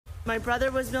My brother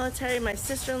was military, my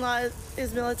sister-in-law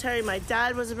is military, my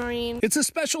dad was a Marine. It's a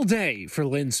special day for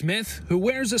Lynn Smith, who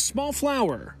wears a small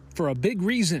flower for a big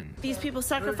reason. These people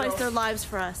sacrificed their lives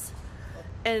for us,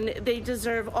 and they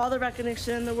deserve all the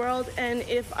recognition in the world, and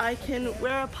if I can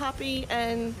wear a poppy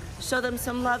and show them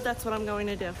some love, that's what I'm going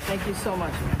to do. Thank you so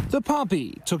much. The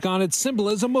poppy took on its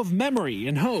symbolism of memory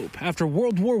and hope after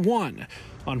World War I.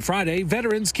 On Friday,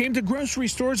 veterans came to grocery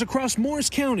stores across Morris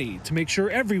County to make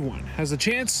sure everyone has a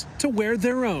chance to wear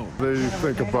their own. They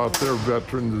think about their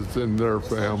veterans and their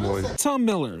family. Tom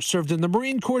Miller served in the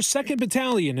Marine Corps 2nd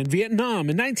Battalion in Vietnam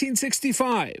in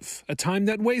 1965, a time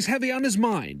that weighs heavy on his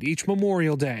mind each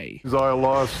Memorial Day. I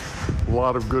lost a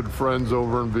lot of good friends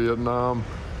over in Vietnam.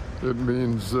 It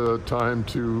means time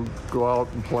to go out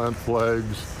and plant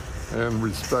flags and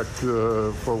respect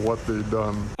for what they've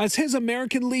done. As his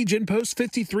American Legion Post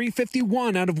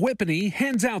 5351 out of Whippany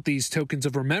hands out these tokens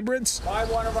of remembrance, Buy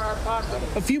one of our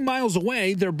poppies. a few miles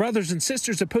away, their brothers and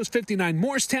sisters at Post 59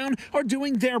 Morristown are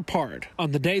doing their part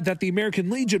on the day that the American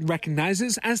Legion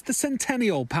recognizes as the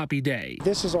Centennial Poppy Day.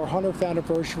 This is our 100th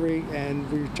anniversary,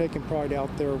 and we're taking pride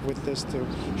out there with this to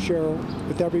share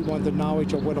with everyone the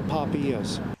knowledge of what a poppy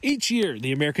is. Each year,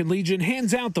 the American Legion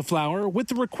hands out the flower with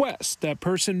the request that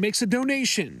person makes a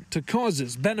donation to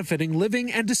causes benefiting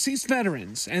living and deceased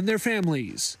veterans and their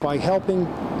families. By helping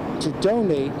to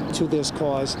donate to this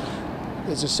cause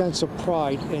is a sense of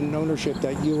pride and ownership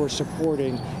that you are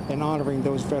supporting and honoring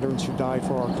those veterans who died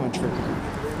for our country.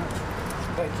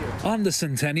 Thank you. On the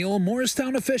Centennial,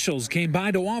 Morristown officials came by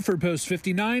to offer Post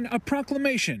 59 a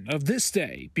proclamation of this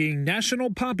day being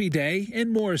National Poppy Day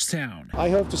in Morristown. I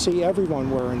hope to see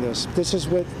everyone wearing this. This is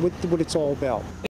what it's all about.